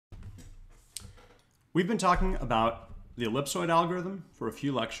We've been talking about the ellipsoid algorithm for a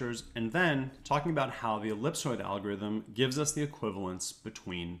few lectures, and then talking about how the ellipsoid algorithm gives us the equivalence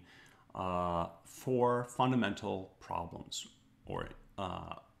between four fundamental problems, or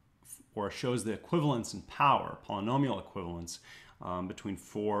shows the equivalence in power, polynomial equivalence, between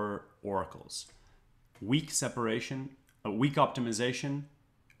four oracles: weak separation, weak optimization,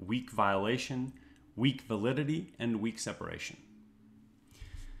 weak violation, weak validity, and weak separation.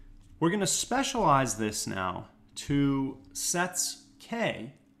 We're going to specialize this now to sets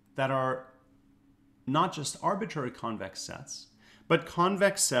K that are not just arbitrary convex sets, but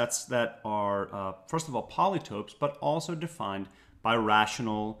convex sets that are, first of all, polytopes, but also defined by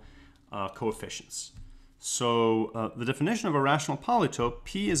rational coefficients. So the definition of a rational polytope: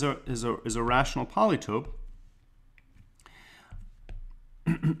 P is a rational polytope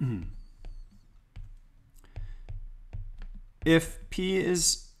if P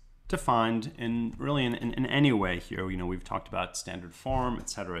is defined in any way here. You know, we've talked about standard form,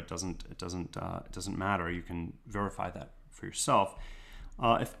 etc. It doesn't matter. You can verify that for yourself.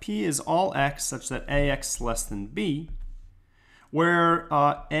 If P is all x such that ax is less than b, where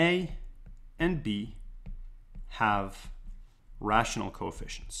a and b have rational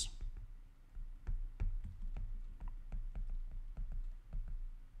coefficients.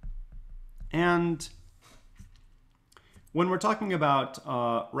 And when we're talking about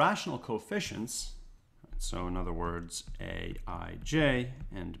rational coefficients, so in other words, aij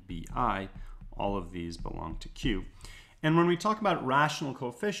and bi, all of these belong to Q. And when we talk about rational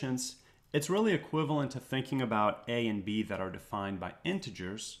coefficients, it's really equivalent to thinking about a and b that are defined by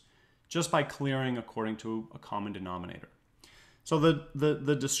integers, just by clearing according to a common denominator. So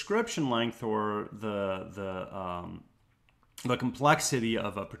the description length, or the complexity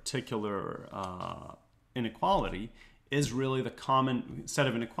of a particular inequality, is really the common set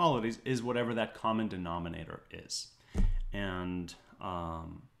of inequalities, is whatever that common denominator is. And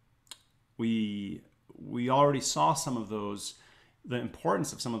we already saw some of those, the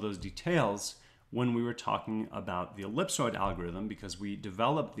importance of some of those details when we were talking about the ellipsoid algorithm, because we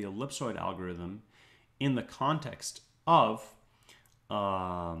developed the ellipsoid algorithm in the context of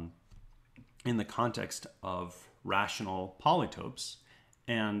rational polytopes,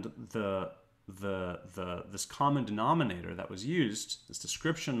 and this common denominator that was used, this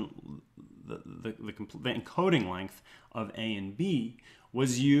description, the encoding length of A and B,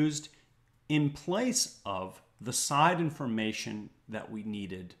 was used in place of the side information that we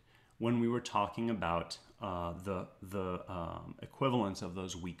needed when we were talking about the equivalence of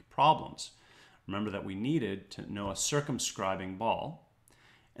those weak problems. Remember that we needed to know a circumscribing ball.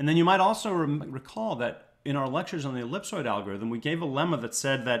 And then you might also recall that in our lectures on the ellipsoid algorithm, we gave a lemma that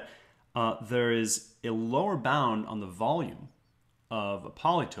said that there is a lower bound on the volume of a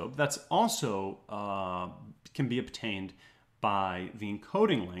polytope that's also can be obtained by the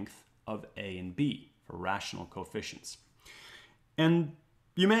encoding length of A and B for rational coefficients. And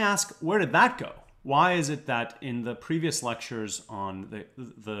you may ask, where did that go? Why is it that in the previous lectures on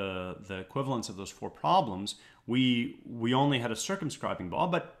the equivalence of those four problems, we only had a circumscribing ball?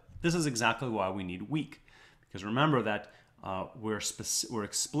 But this is exactly why we need weak. Because remember that we're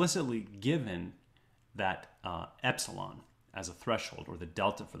explicitly given that epsilon as a threshold, or the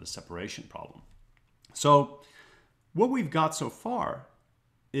delta for the separation problem. So what we've got so far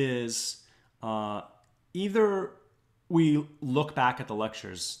is either we look back at the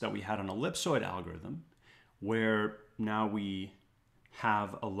lectures that we had on ellipsoid algorithm, where now we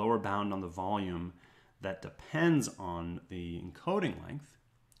have a lower bound on the volume that depends on the encoding length,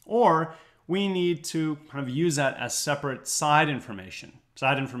 or we need to kind of use that as separate side information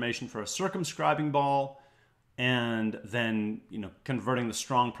for a circumscribing ball, and then converting the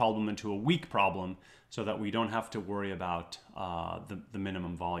strong problem into a weak problem, so that we don't have to worry about the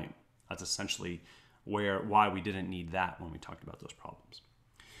minimum volume. That's essentially why we didn't need that when we talked about those problems.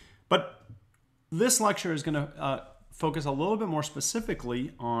 But this lecture is going to focus a little bit more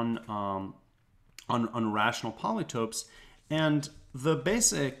specifically on rational polytopes, and the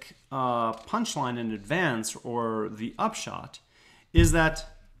basic punchline in advance, or the upshot, is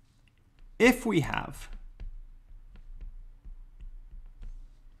that if we have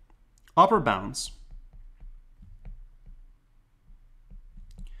upper bounds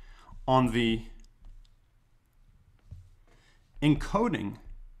on the encoding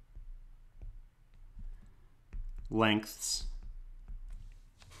lengths,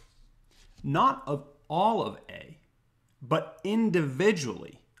 not of all of A, but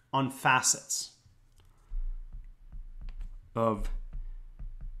individually on facets of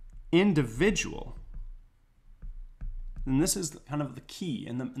individual And this is kind of the key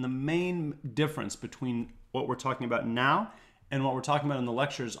and the main difference between what we're talking about now and what we're talking about in the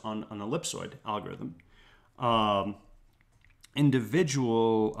lectures on an ellipsoid algorithm.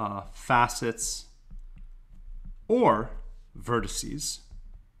 Individual facets or vertices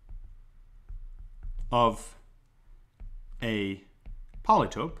of a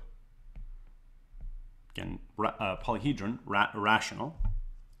polytope, again, polyhedron, rational,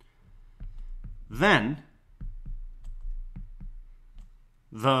 then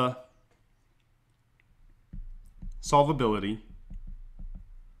the solvability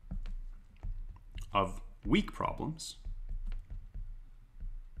of weak problems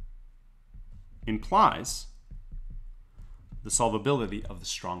implies the solvability of the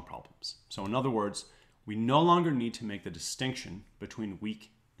strong problems. So in other words, we no longer need to make the distinction between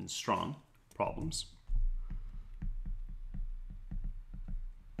weak and strong problems.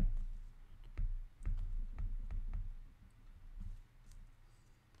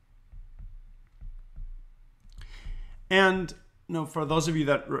 And for those of you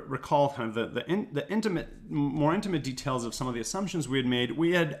that recall kind of the more intimate details of some of the assumptions we had made,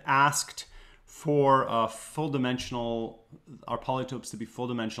 we had asked for our polytopes to be full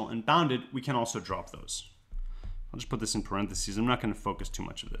dimensional and bounded. We can also drop those. I'll just put this in parentheses. I'm not going to focus too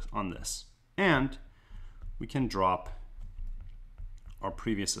much on this. And we can drop our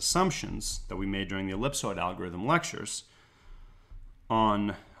previous assumptions that we made during the ellipsoid algorithm lectures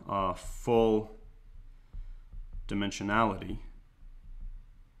on full dimensionality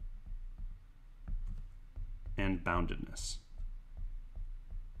and boundedness.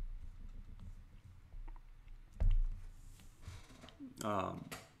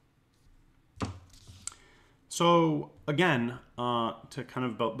 So again, to kind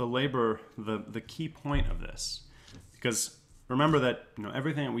of belabor the key point of this, because remember that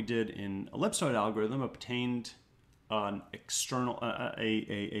everything that we did in ellipsoid algorithm obtained an external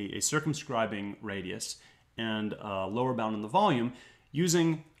a circumscribing radius and a lower bound in the volume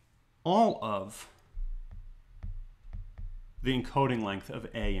using all of the encoding length of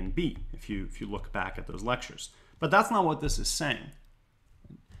A and B, if you look back at those lectures. But that's not what this is saying.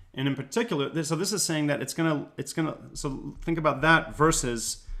 And in particular, this is saying that so think about that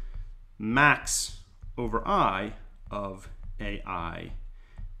versus max over I of AI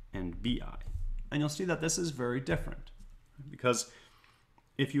and BI. And you'll see that this is very different, because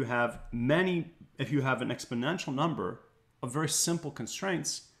if you have an exponential number of very simple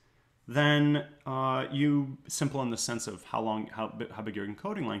constraints, then simple in the sense of how big your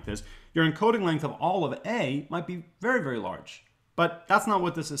encoding length is. Your encoding length of all of A might be very, very large, but that's not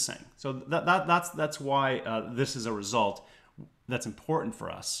what this is saying. So that's why this is a result that's important for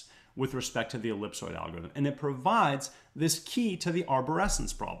us with respect to the ellipsoid algorithm, and it provides this key to the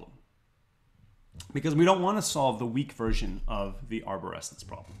arborescence problem, because we don't want to solve the weak version of the arborescence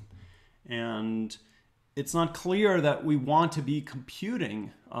problem, and it's not clear that we want to be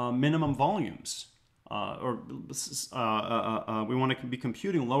computing minimum volumes, we want to be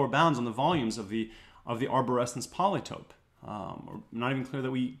computing lower bounds on the volumes of the arborescence polytope. Or not even clear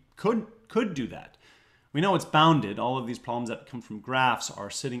that we could do that. We know it's bounded. All of these problems that come from graphs are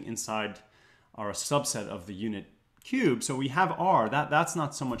sitting inside, are a subset of the unit cube. So we have R. That's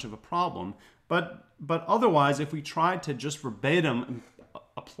not so much of a problem. But otherwise, if we tried to just verbatim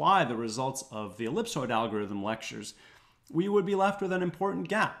apply the results of the ellipsoid algorithm lectures, we would be left with an important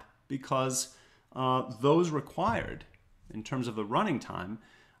gap, because those required, in terms of the running time,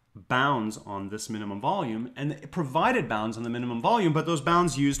 bounds on this minimum volume, and it provided bounds on the minimum volume, but those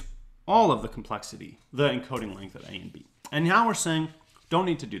bounds used all of the complexity, the encoding length of A and B. And now we're saying, don't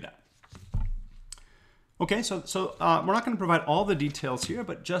need to do that. Okay, so we're not going to provide all the details here,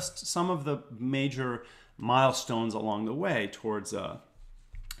 but just some of the major milestones along the way towards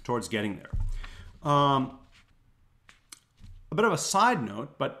getting there. A bit of a side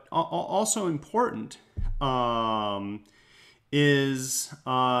note, but also important, is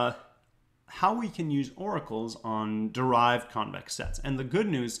how we can use oracles on derived convex sets. And the good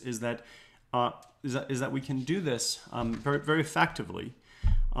news is that we can do this very, very effectively.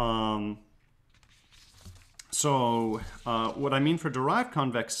 So what I mean for derived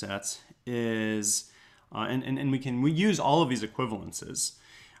convex sets is, and we use all of these equivalences,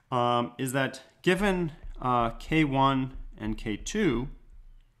 is that given K1 and K2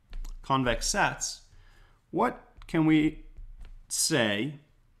 convex sets, what can we say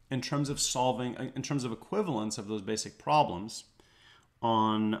in terms of equivalence of those basic problems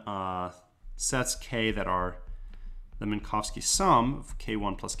on sets K that are the Minkowski sum of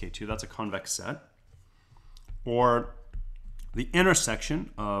K1 plus K2, that's a convex set, or the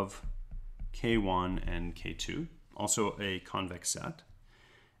intersection of K1 and K2, also a convex set,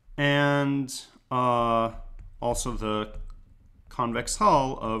 and also the convex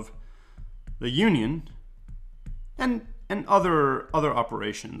hull of the union, and other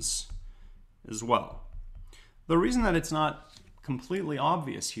operations as well. The reason that it's not completely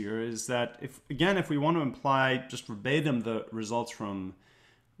obvious here is that if we want to imply just verbatim the results from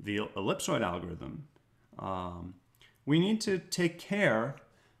the ellipsoid algorithm, we need to take care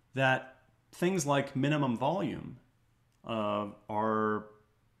that things like minimum volume are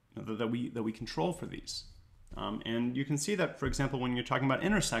that we control for these. And you can see that, for example, when you're talking about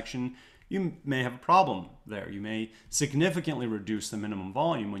intersection, you may have a problem there. You may significantly reduce the minimum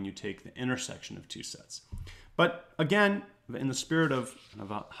volume when you take the intersection of two sets. But again, in the spirit of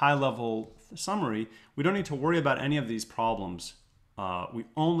a high-level summary, we don't need to worry about any of these problems. We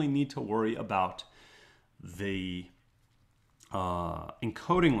only need to worry about the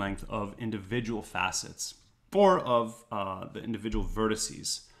encoding length of individual facets or of the individual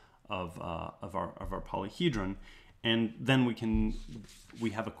vertices of our polyhedron, and then we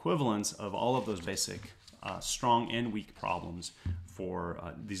have equivalence of all of those basic strong and weak problems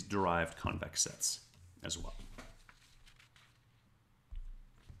for these derived convex sets as well.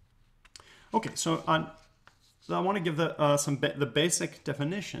 Okay, so I want to give the basic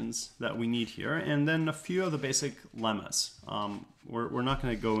definitions that we need here, and then a few of the basic lemmas. We're not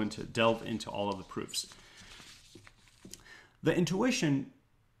going to delve into all of the proofs. The intuition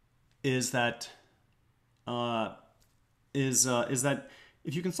is that if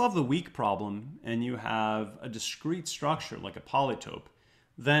you can solve the weak problem and you have a discrete structure like a polytope,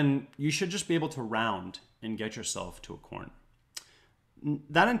 then you should just be able to round and get yourself to a corner.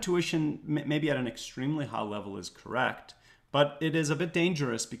 That intuition, maybe at an extremely high level, is correct, but it is a bit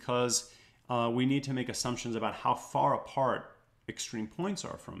dangerous because we need to make assumptions about how far apart extreme points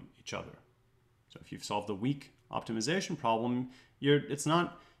are from each other. So if you've solved the weak optimization problem,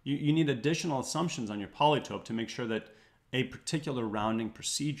 you need additional assumptions on your polytope to make sure that a particular rounding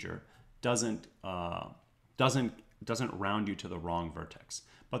procedure doesn't round you to the wrong vertex.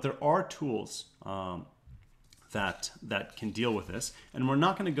 But there are tools that can deal with this, and we're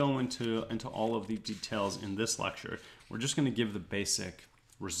not going to go into all of the details in this lecture. We're just going to give the basic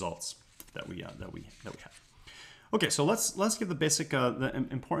results that we have. Okay, so let's give the basic the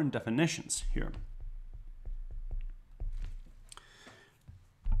important definitions here.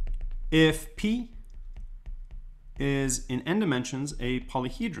 If P is in n dimensions a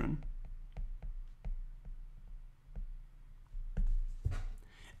polyhedron,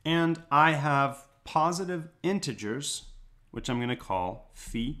 and I have positive integers, which I'm going to call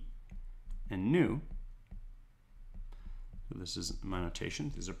phi and nu. So this is my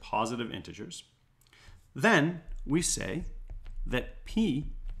notation. These are positive integers. Then we say that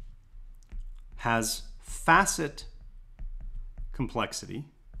P has facet complexity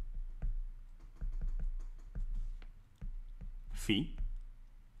phi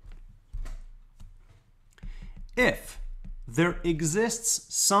if there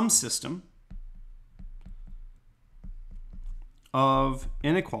exists some system of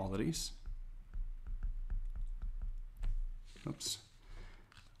inequalities. Oops.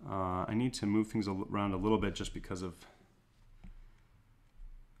 I need to move things around a little bit just because of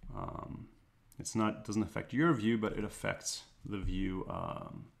doesn't affect your view, but it affects the view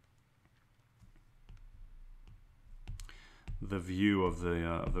of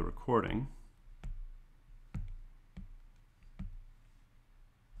the recording.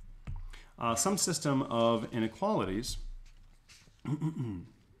 Some system of inequalities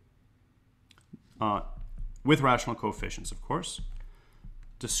with rational coefficients, of course,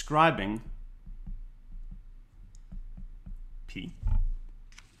 describing P,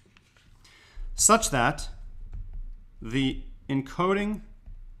 such that the encoding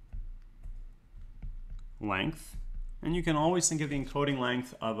length, and you can always think of the encoding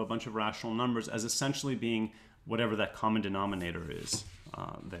length of a bunch of rational numbers as essentially being whatever that common denominator is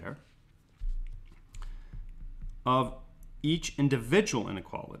there, of each individual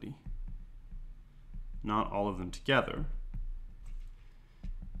inequality, not all of them together,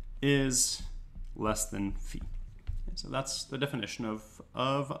 is less than phi. So that's the definition of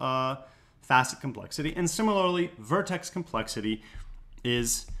facet complexity. And similarly, vertex complexity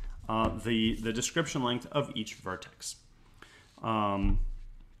is the description length of each vertex.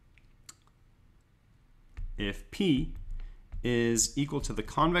 If P is equal to the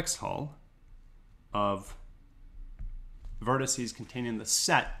convex hull of vertices containing the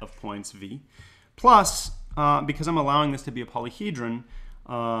set of points V, plus, because I'm allowing this to be a polyhedron,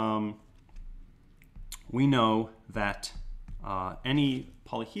 we know that any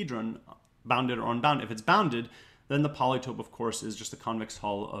polyhedron, bounded or unbounded, if it's bounded, then the polytope, of course, is just the convex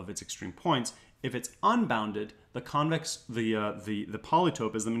hull of its extreme points. If it's unbounded, the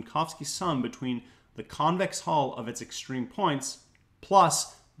polytope is the Minkowski sum between the convex hull of its extreme points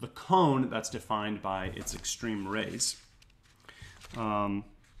plus the cone that's defined by its extreme rays,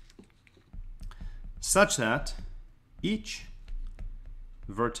 such that each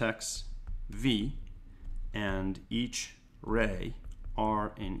vertex V and each ray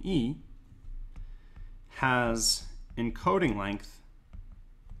R and E has encoding length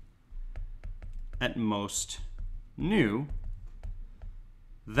at most nu,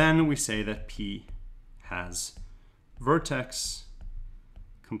 then we say that P has vertex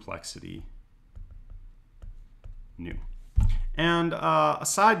complexity nu. And a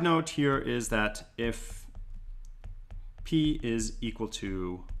side note here is that if P is equal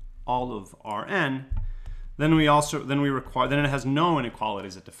to all of Rn, then it has no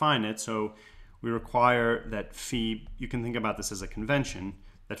inequalities that define it. So we require that phi, you can think about this as a convention,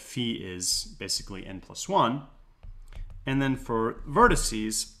 that phi is basically n plus 1. And then for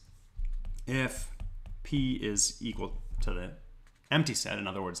vertices, if P is equal to the empty set, in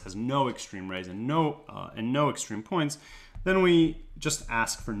other words, has no extreme rays and no extreme points, then we just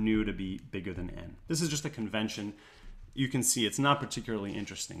ask for nu to be bigger than n. This is just a convention. You can see it's not particularly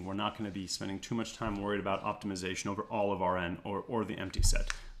interesting. We're not going to be spending too much time worried about optimization over all of Rn or the empty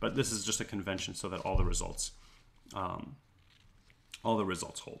set. But this is just a convention so that all the results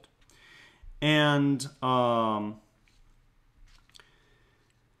hold. And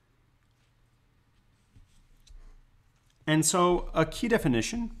so a key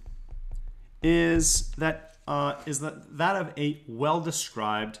definition is that of a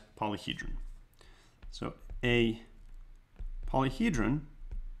well-described polyhedron. So a polyhedron,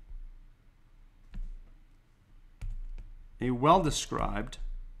 a well-described,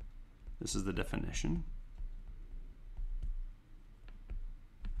 this is the definition,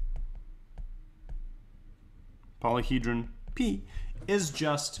 polyhedron P is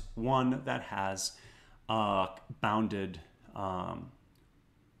just one that has bounded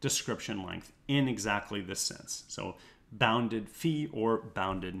description length in exactly this sense. So bounded phi or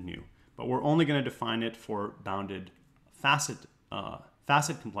bounded nu. But we're only going to define it for bounded facet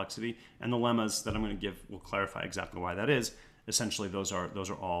complexity, and the lemmas that I'm going to give will clarify exactly why that is. Essentially, those are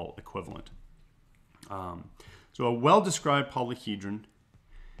all equivalent. So a well-described polyhedron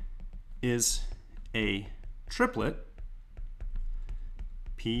is a triplet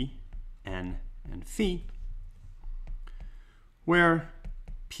P, N, and phi, where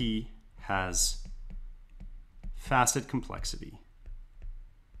P has facet complexity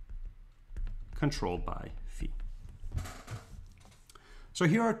controlled by phi. So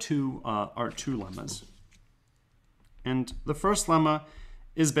here are two lemmas. And the first lemma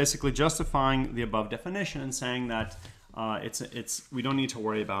is basically justifying the above definition and saying that we don't need to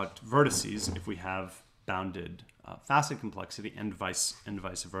worry about vertices if we have bounded facet complexity and vice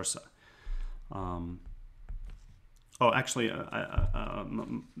versa.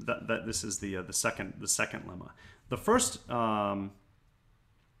 This is the second lemma. The first,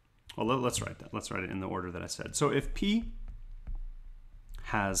 let's write that. Let's write it in the order that I said. So if P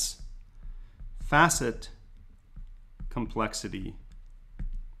has facet complexity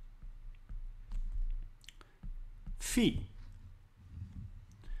phi,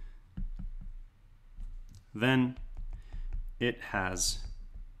 then it has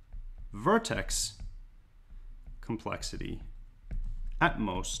vertex complexity at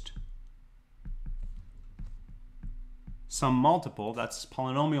most some multiple, that's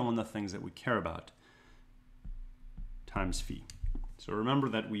polynomial in the things that we care about, times phi. So remember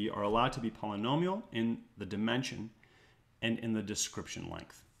that we are allowed to be polynomial in the dimension and in the description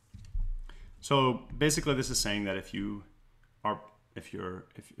length. So basically this is saying that if you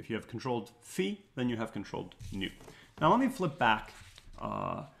have controlled phi, then you have controlled nu. Now let me flip back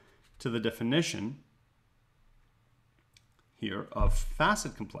to the definition here of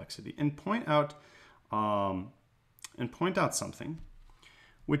facet complexity and point out something,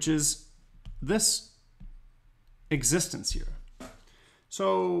 which is this existence here.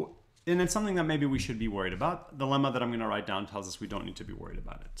 So, and it's something that maybe we should be worried about. The lemma that I'm going to write down tells us we don't need to be worried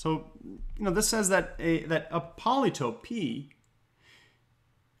about it. So, this says that a polytope P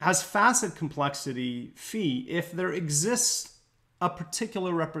has facet complexity phi if there exists a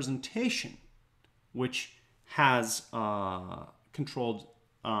particular representation which has controlled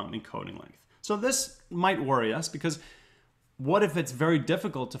encoding length. So this might worry us because what if it's very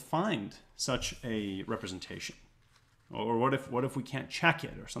difficult to find such a representation? Or what if we can't check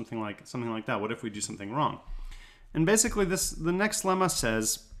it or something like that? What if we do something wrong? And basically the next lemma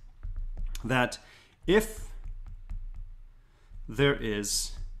says that if there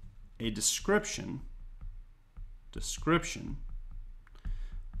is a description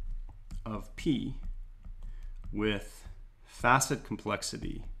of P with facet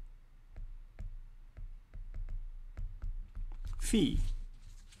complexity phi,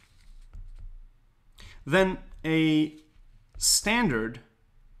 then a standard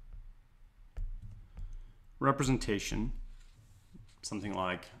representation, something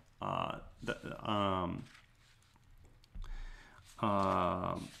like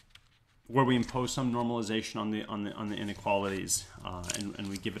where we impose some normalization on the inequalities, and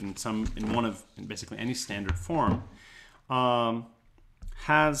we give it in basically any standard form,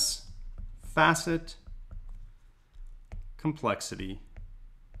 has facet complexity,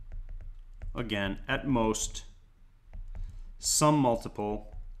 again, at most some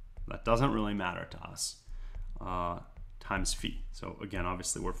multiple, that doesn't really matter to us, times phi. So again,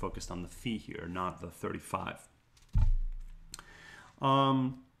 obviously we're focused on the phi here, not the 35.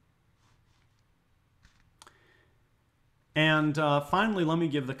 Finally, let me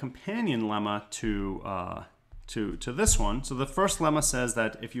give the companion lemma to this one. So the first lemma says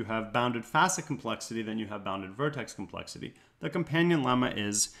that if you have bounded facet complexity, then you have bounded vertex complexity. The companion lemma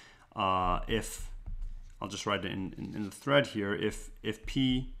is if, I'll just write it in the thread here, if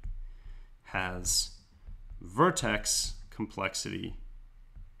P has vertex complexity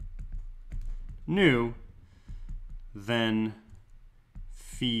nu, then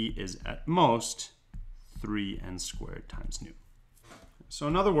phi is at most 3n squared times nu. So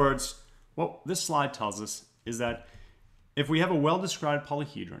in other words, what this slide tells us is that if we have a well-described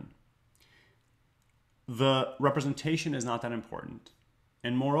polyhedron, the representation is not that important,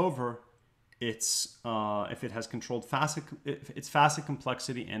 and moreover, it's if it has controlled facet, its facet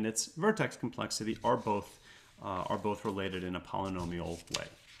complexity and its vertex complexity are both related in a polynomial way.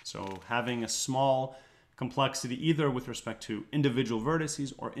 So having a small complexity either with respect to individual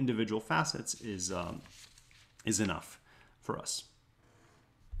vertices or individual facets is enough for us.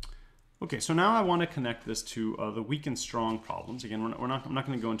 Okay, so now I want to connect this to the weak and strong problems. Again, I'm not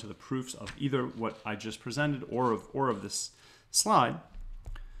going to go into the proofs of either what I just presented or of this slide.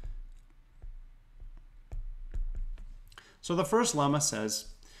 So the first lemma says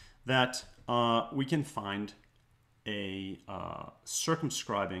that we can find a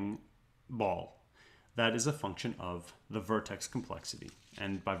circumscribing ball that is a function of the vertex complexity.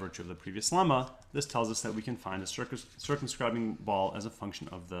 And by virtue of the previous lemma, this tells us that we can find a circumscribing ball as a function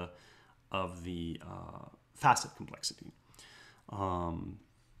of the facet complexity.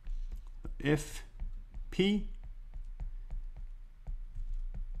 If P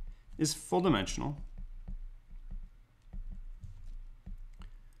is full dimensional,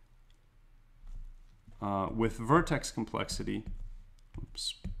 with vertex complexity,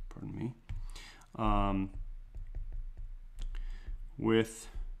 with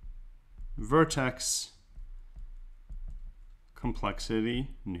vertex complexity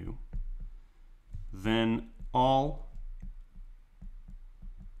nu, then all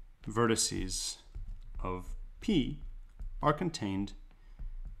vertices of P are contained.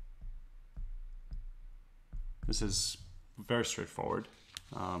 This is very straightforward.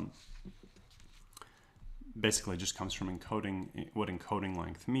 Basically just comes from encoding what encoding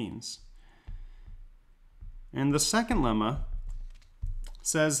length means. And the second lemma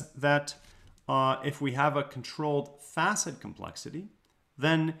says that if we have a controlled facet complexity,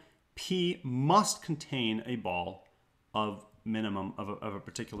 then P must contain a ball of a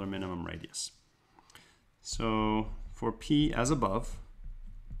particular minimum radius. So for P as above,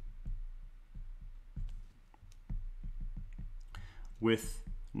 with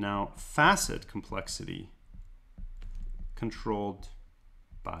now facet complexity controlled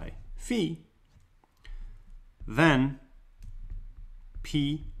by phi, then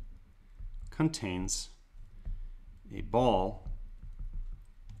P contains a ball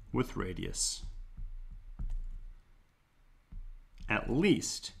with radius at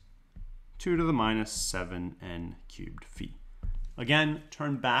least 2 to the minus 7n cubed phi. Again,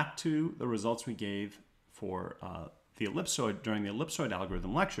 turn back to the results we gave for the ellipsoid during the ellipsoid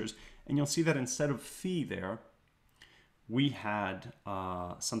algorithm lectures, and you'll see that instead of phi there, we had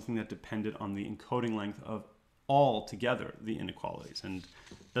something that depended on the encoding length of all together the inequalities, and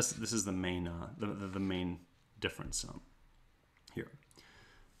this is the main the main difference here.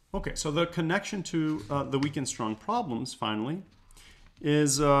 Okay, so the connection to the weak and strong problems finally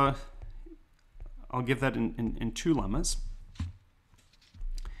is I'll give that in two lemmas.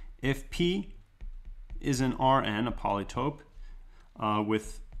 If P is an Rn, a polytope,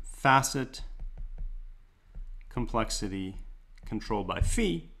 with facet complexity controlled by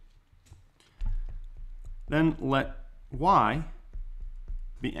phi, then let y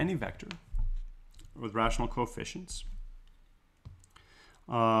be any vector with rational coefficients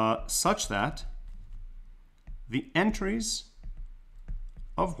such that the entries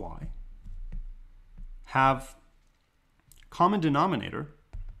of y have common denominator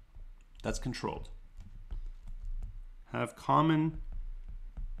that's controlled. Have common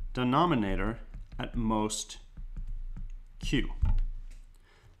denominator at most q.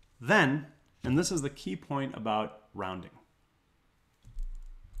 Then, and this is the key point about rounding,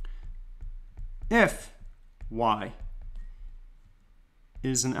 if y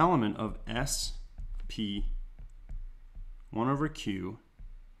is an element of S P 1 over q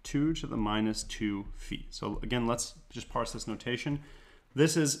 2 to the minus 2 phi. So again, let's just parse this notation.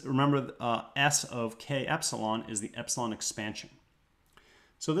 This is, remember, S of k epsilon is the epsilon expansion.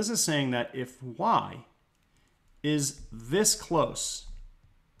 So this is saying that if y is this close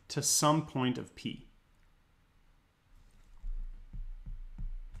to some point of P,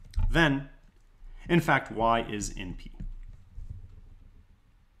 then, in fact, y is in P.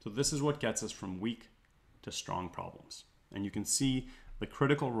 So this is what gets us from weak to strong problems. And you can see the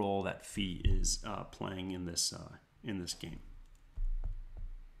critical role that phi is playing in this game.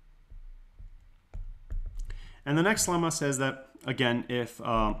 And the next lemma says that, again, if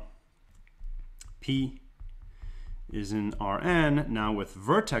P is in Rn, now with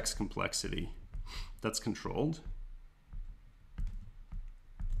vertex complexity that's controlled,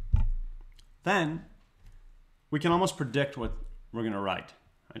 then we can almost predict what we're going to write.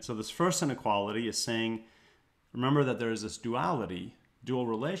 Right? So this first inequality is saying, remember that there is this dual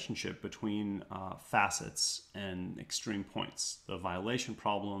relationship between facets and extreme points, the violation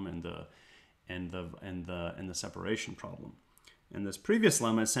problem and the separation problem. And this previous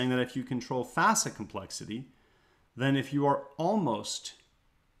lemma is saying that if you control facet complexity, then if you are almost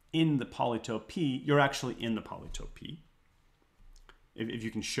in the polytope P, you're actually in the polytope P. If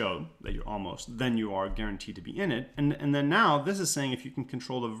you can show that you're almost, then you are guaranteed to be in it. And then now this is saying if you can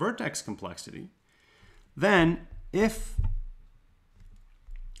control the vertex complexity, then if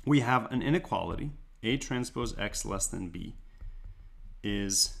we have an inequality, A transpose X less than B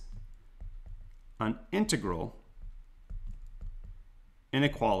is an integral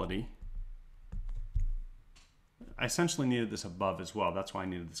inequality. I essentially needed this above as well. That's why I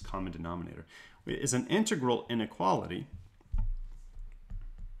needed this common denominator. It is an integral inequality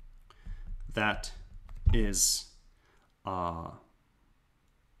that is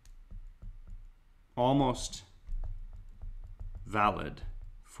almost valid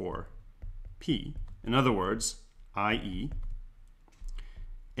for P. In other words, i.e.,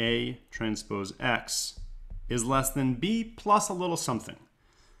 A transpose X is less than B plus a little something,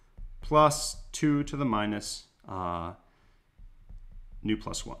 plus 2 to the minus nu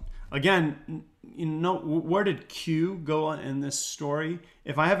plus 1. Again, you know, where did Q go in this story?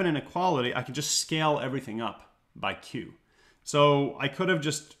 If I have an inequality, I can just scale everything up by Q. So I could have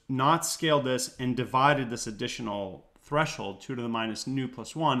just not scaled this and divided this additional threshold, 2 to the minus nu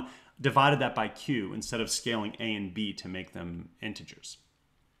plus 1, divided that by Q instead of scaling A and B to make them integers.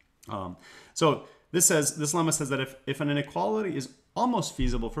 So this lemma says that if an inequality is almost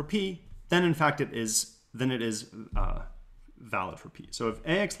feasible for P, then in fact it is valid for P. So if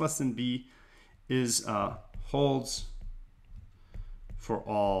AX less than B is holds for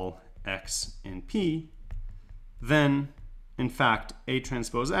all X in P, then in fact A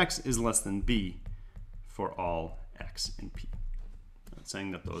transpose X is less than B for all X in P. That's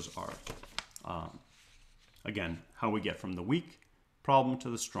saying that those are, again, how we get from the weak problem to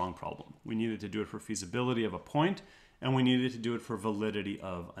the strong problem. We needed to do it for feasibility of a point, and we needed to do it for validity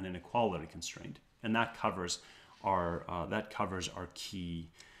of an inequality constraint, and that covers our key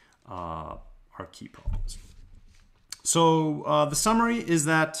problems. So the summary is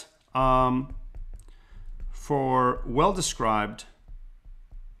that for well-described,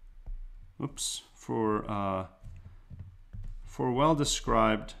 for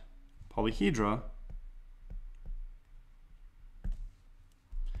well-described polyhedra,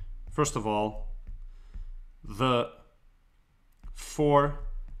 first of all, the 4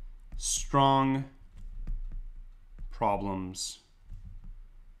 strong problems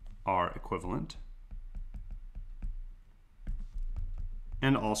are equivalent,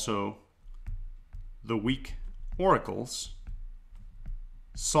 and also the weak oracles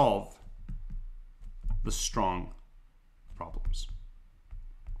solve the strong problems.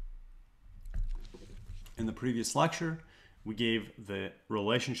 In the previous lecture, we gave the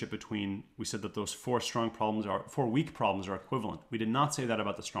relationship between, we said that those 4 weak problems are equivalent. We did not say that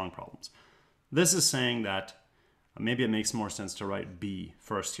about the strong problems. This is saying that maybe it makes more sense to write B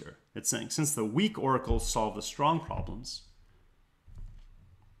first here. It's saying since the weak oracles solve the strong problems,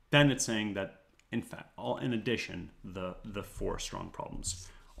 then it's saying that, in fact, in addition, the 4 strong problems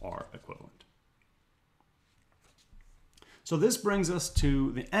are equivalent. So this brings us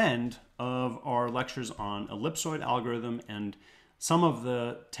to the end of our lectures on ellipsoid algorithm and some of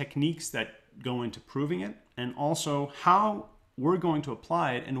the techniques that go into proving it, and also how we're going to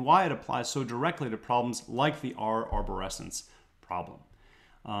apply it and why it applies so directly to problems like the R arborescence problem.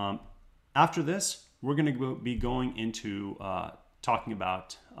 After this, we're going to be going into talking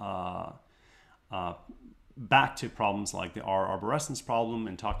about back to problems like the R arborescence problem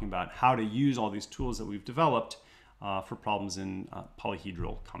and talking about how to use all these tools that we've developed for problems in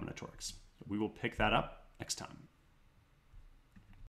polyhedral combinatorics. We will pick that up next time.